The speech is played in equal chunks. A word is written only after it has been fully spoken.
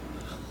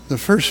The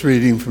first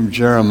reading from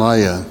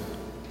Jeremiah,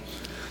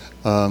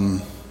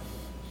 you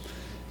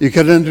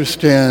can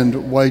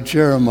understand why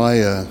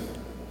Jeremiah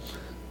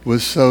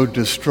was so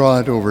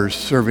distraught over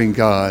serving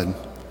God,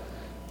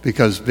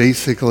 because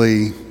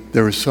basically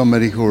there were so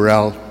many who were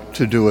out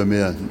to do him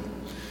in.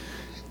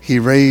 He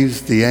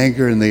raised the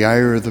anger and the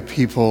ire of the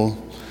people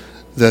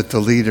that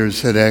the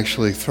leaders had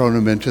actually thrown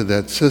him into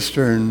that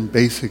cistern,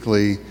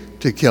 basically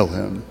to kill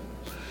him.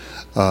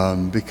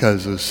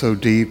 Because it was so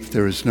deep,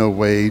 there was no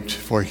way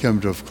for him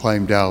to have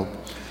climbed out.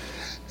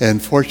 And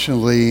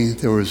fortunately,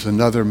 there was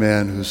another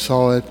man who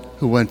saw it,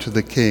 who went to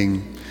the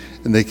king,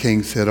 and the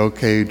king said,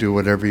 okay, do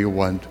whatever you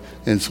want,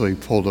 and so he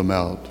pulled him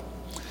out.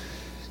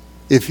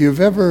 If you've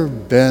ever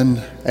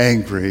been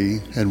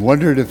angry and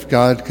wondered if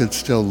God could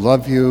still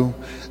love you,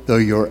 though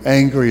you're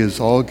angry as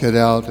all get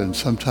out and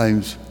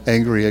sometimes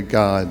angry at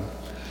God,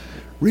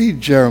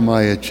 read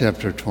Jeremiah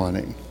chapter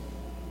 20.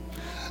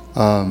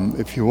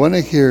 If you want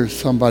to hear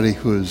somebody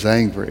who is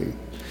angry,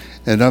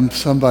 and I'm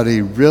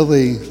somebody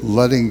really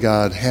letting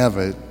God have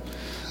it,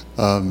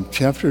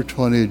 chapter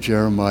 20 of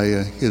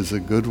Jeremiah is a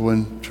good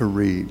one to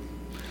read.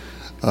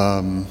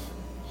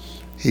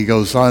 He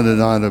goes on and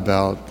on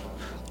about,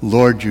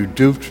 Lord, you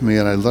duped me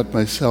and I let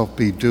myself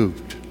be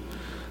duped.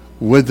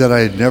 Would that I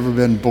had never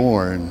been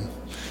born.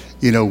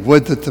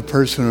 Would that the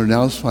person who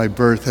announced my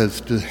birth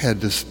had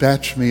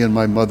dispatched me in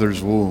my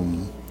mother's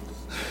womb.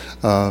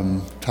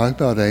 Talk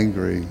about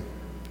angry.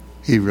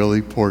 He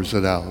really pours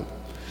it out.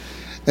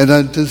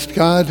 And does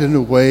God, in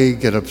a way,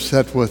 get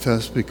upset with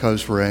us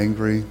because we're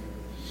angry?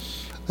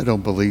 I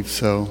don't believe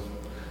so.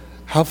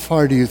 How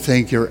far do you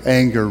think your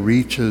anger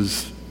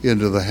reaches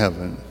into the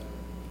heaven?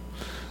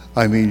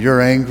 I mean, you're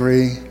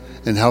angry,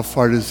 and how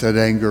far does that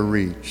anger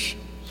reach?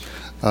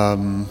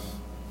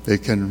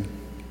 It can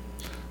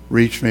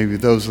reach maybe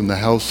those in the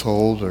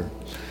household or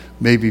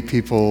maybe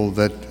people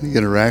that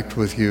interact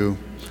with you.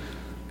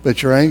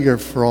 But your anger,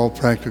 for all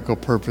practical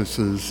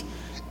purposes,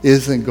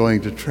 isn't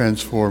going to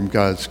transform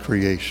God's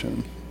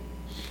creation.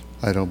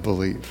 I don't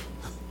believe.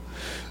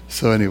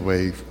 So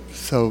anyway,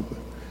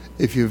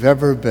 if you've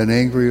ever been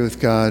angry with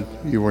God,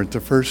 you weren't the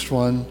first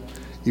one,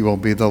 you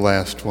won't be the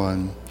last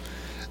one.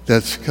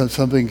 That's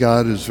something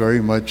God is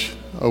very much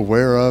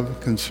aware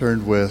of,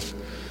 concerned with.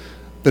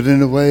 But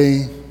in a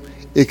way,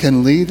 it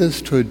can lead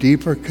us to a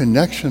deeper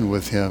connection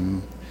with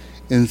him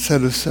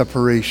instead of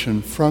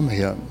separation from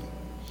him.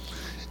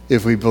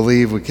 If we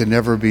believe we can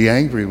never be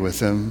angry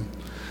with him,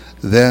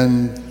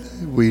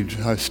 then we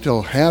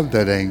still have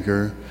that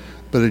anger,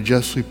 but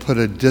we put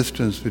a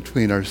distance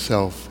between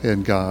ourselves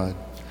and God.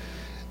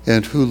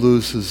 And who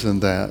loses in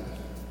that?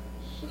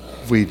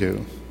 We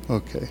do.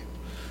 Okay.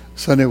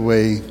 So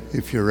anyway,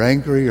 if you're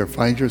angry or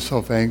find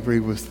yourself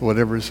angry with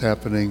whatever's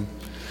happening,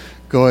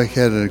 go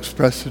ahead and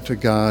express it to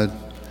God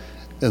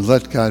and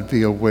let God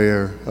be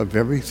aware of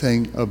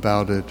everything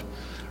about it.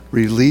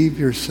 Relieve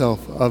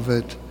yourself of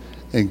it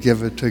and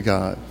give it to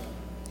God.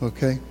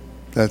 Okay?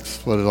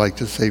 That's what I'd like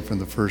to say from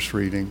the first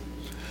reading.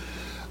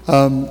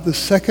 The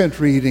second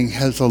reading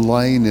has a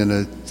line in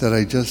it that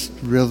I just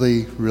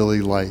really,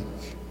 really like.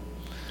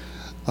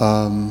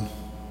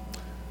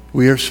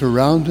 We are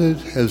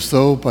surrounded as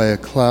though by a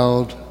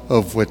cloud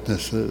of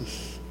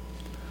witnesses.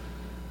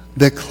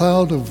 The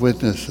cloud of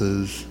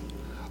witnesses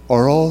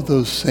are all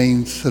those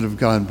saints that have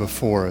gone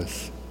before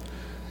us.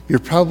 You're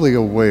probably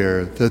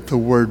aware that the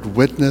word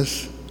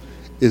witness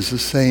is the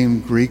same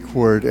Greek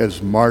word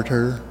as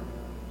martyr,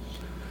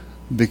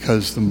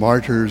 because the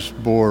martyrs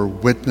bore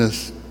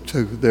witness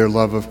to their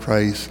love of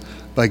Christ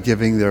by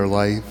giving their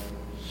life.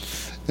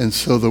 And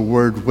so the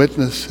word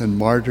witness and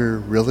martyr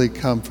really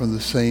come from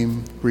the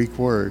same Greek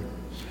word.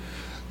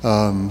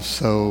 They're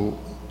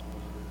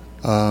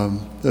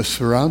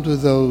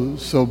surrounded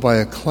so by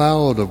a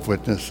cloud of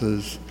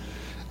witnesses.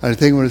 I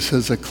think when it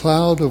says a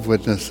cloud of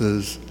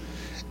witnesses,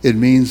 it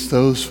means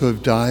those who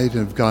have died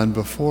and have gone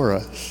before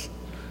us.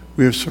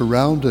 We are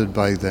surrounded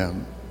by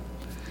them.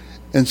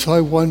 And so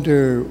I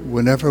wonder,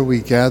 whenever we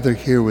gather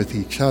here with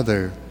each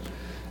other,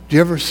 do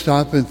you ever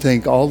stop and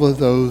think all of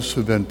those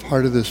who've been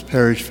part of this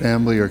parish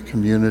family or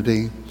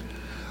community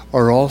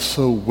are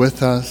also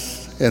with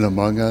us and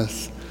among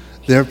us?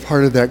 They're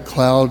part of that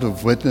cloud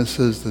of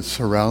witnesses that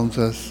surrounds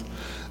us.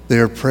 They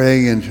are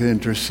praying and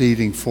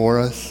interceding for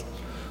us.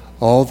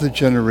 All the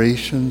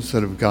generations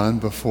that have gone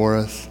before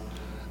us,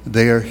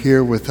 they are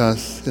here with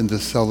us in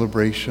this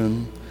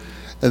celebration,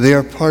 and they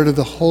are part of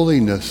the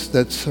holiness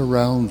that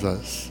surrounds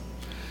us.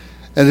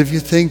 And if you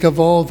think of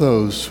all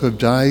those who have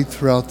died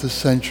throughout the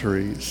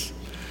centuries,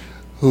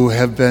 who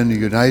have been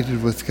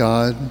united with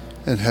God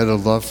and had a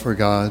love for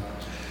God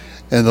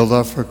and a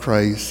love for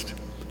Christ,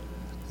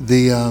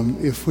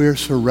 if we're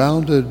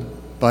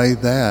surrounded by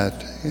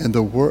that, and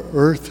the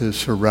earth is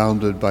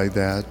surrounded by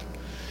that,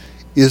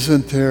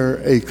 isn't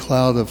there a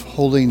cloud of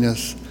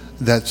holiness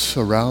that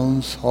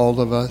surrounds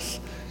all of us,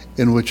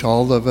 in which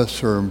all of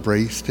us are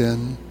embraced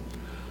in?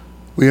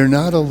 We are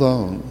not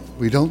alone.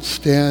 We don't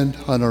stand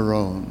on our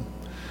own,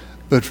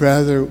 but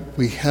rather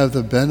we have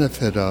the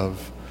benefit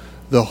of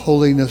the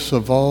holiness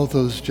of all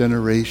those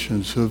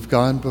generations who have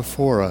gone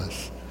before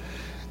us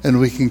And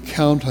we can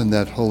count on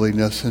that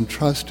holiness and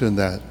trust in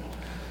that.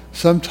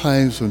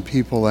 Sometimes when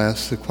people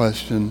ask the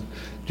question,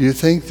 do you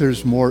think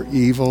there's more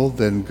evil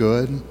than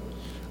good?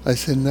 I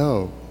say,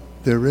 no,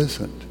 there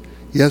isn't.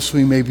 Yes,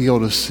 we may be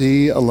able to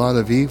see a lot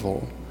of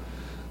evil,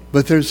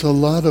 but there's a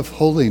lot of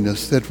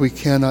holiness that we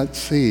cannot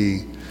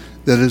see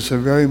that is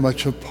very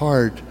much a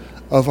part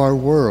of our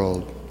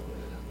world.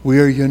 We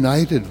are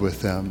united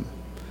with them.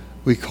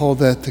 We call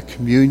that the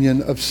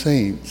communion of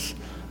saints.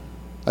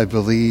 I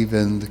believe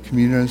in the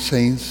communion of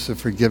saints, the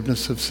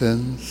forgiveness of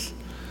sins.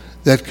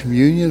 That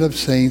communion of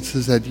saints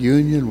is that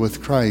union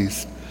with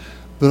Christ,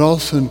 but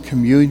also in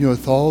communion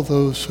with all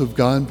those who have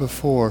gone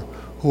before,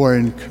 who are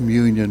in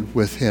communion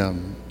with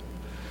him.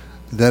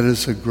 That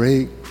is a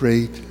great,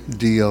 great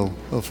deal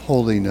of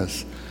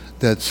holiness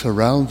that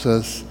surrounds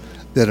us,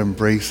 that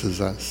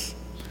embraces us.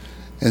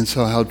 And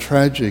so how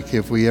tragic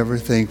if we ever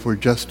think we're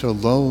just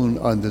alone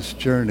on this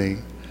journey.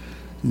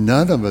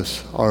 None of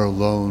us are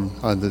alone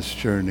on this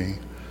journey.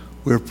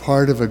 We're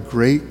part of a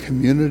great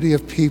community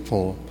of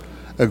people,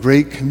 a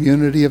great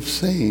community of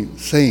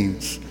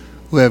saints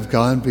who have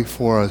gone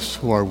before us,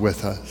 who are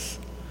with us.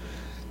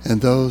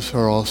 And those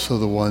are also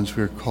the ones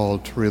we're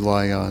called to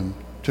rely on,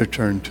 to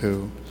turn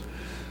to.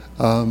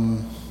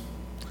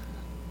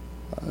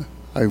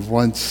 I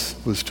once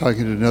was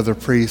talking to another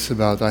priest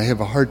about, I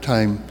have a hard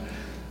time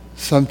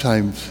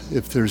sometimes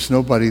if there's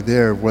nobody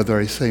there, whether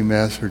I say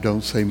Mass or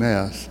don't say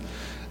Mass.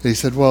 And he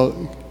said,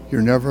 well,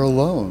 you're never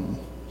alone.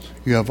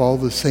 You have all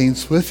the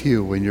saints with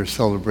you when you're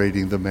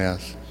celebrating the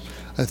Mass.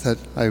 I thought,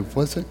 I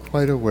wasn't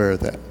quite aware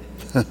of that.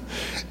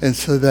 And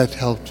so that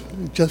helped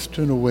just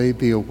in a way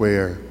be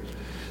aware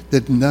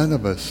that none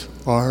of us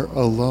are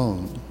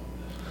alone.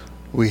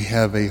 We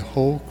have a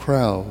whole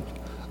crowd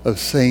of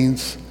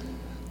saints,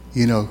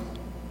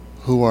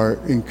 who are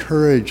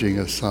encouraging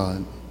us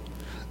on.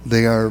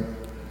 They are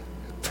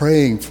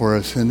praying for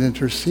us and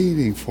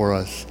interceding for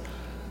us.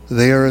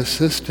 They are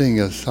assisting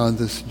us on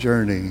this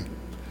journey.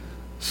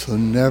 So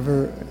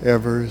never,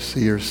 ever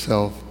see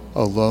yourself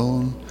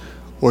alone,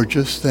 or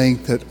just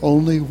think that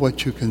only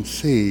what you can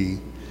see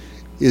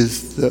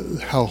is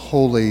how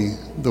holy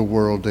the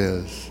world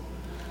is.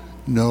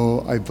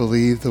 No, I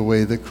believe the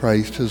way that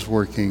Christ is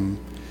working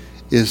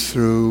is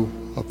through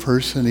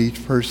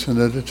each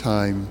person at a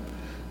time,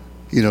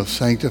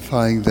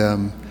 sanctifying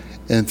them,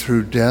 and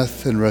through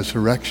death and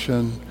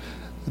resurrection,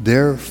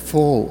 they're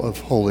full of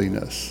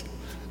holiness.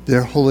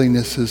 Their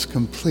holiness is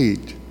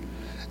complete.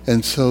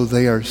 And so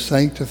they are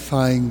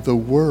sanctifying the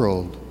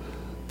world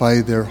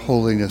by their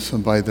holiness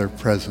and by their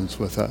presence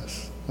with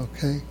us.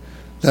 Okay?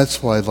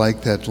 That's why I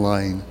like that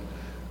line.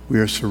 We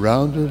are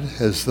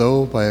surrounded as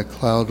though by a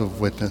cloud of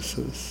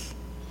witnesses.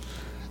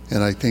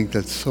 And I think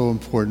that's so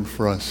important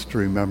for us to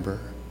remember.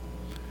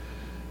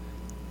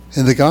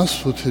 In the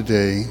gospel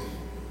today,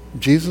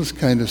 Jesus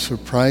kind of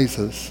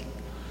surprises,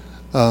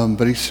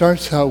 but he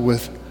starts out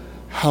with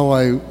how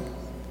I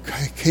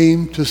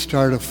came to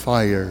start a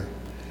fire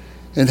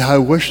and how I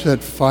wish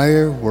that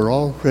fire were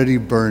already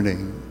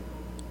burning.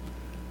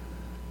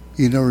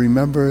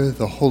 Remember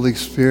the Holy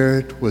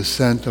Spirit was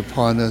sent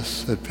upon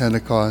us at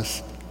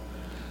Pentecost,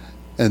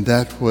 and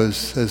that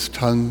was as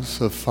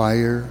tongues of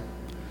fire.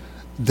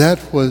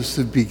 That was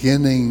the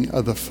beginning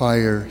of the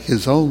fire,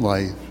 his own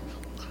life.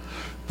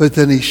 But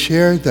then he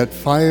shared that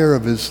fire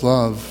of his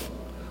love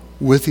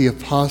with the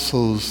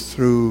apostles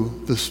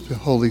through the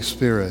Holy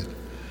Spirit.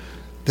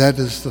 That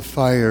is the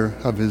fire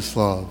of his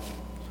love.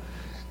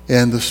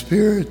 And the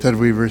Spirit that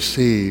we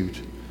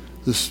received,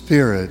 the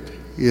Spirit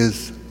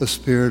is a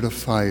spirit of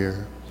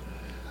fire.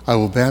 I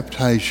will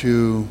baptize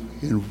you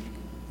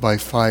by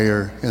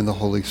fire in the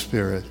Holy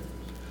Spirit.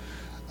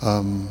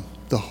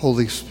 The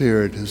Holy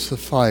Spirit is the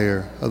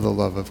fire of the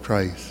love of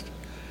Christ.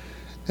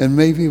 And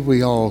maybe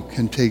we all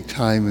can take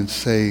time and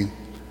say,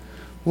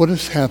 what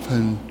has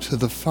happened to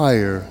the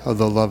fire of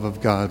the love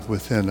of God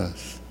within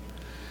us?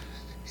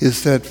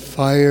 Is that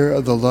fire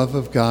of the love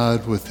of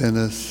God within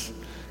us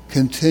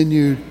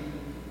continue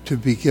to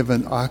be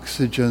given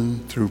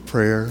oxygen through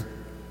prayer?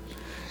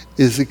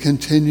 Is it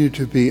continue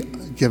to be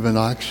given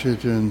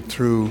oxygen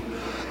through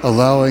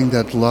allowing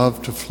that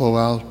love to flow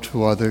out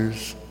to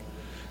others?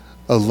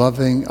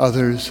 Loving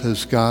others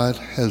as God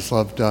has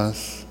loved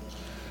us?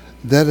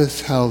 That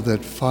is how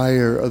that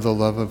fire of the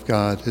love of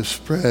God is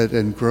spread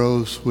and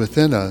grows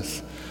within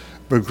us,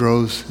 but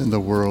grows in the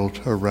world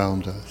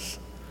around us.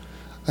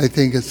 I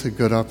think it's a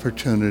good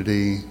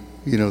opportunity,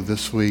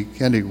 this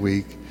week, any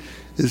week,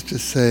 is to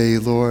say,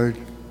 Lord,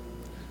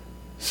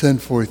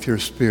 send forth your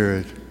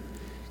Spirit,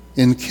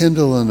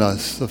 enkindle in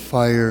us the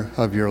fire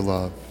of your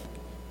love.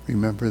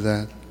 Remember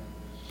that?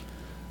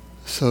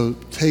 So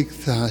take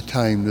the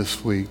time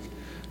this week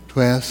to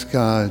ask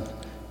God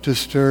to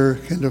stir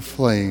into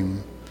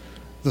flame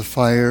the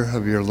fire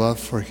of your love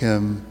for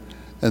him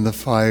and the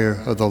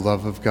fire of the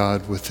love of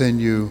God within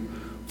you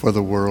for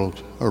the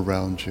world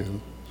around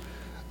you.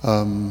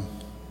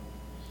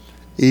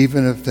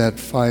 Even if that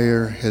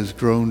fire has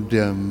grown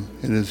dim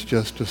and is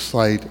just a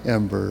slight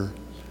ember,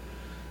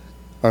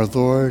 our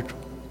Lord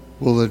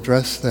will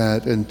address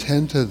that and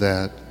tend to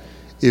that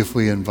if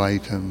we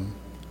invite him.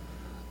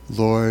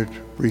 Lord,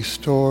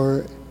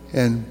 restore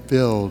and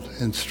build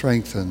and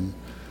strengthen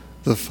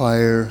the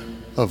fire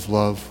of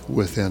love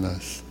within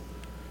us,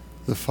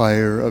 the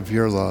fire of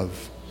your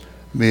love.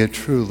 May it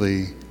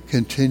truly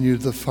continue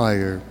the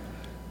fire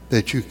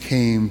that you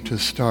came to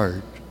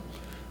start.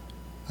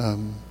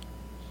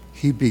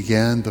 He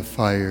began the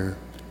fire,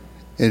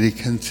 and he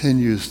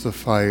continues the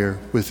fire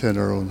within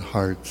our own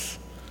hearts.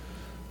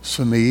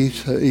 So may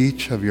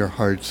each of your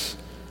hearts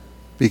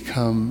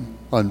become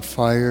on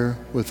fire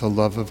with the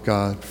love of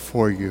God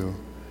for you,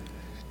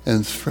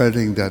 and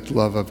spreading that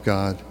love of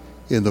God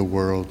in the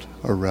world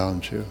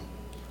around you.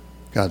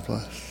 God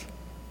bless.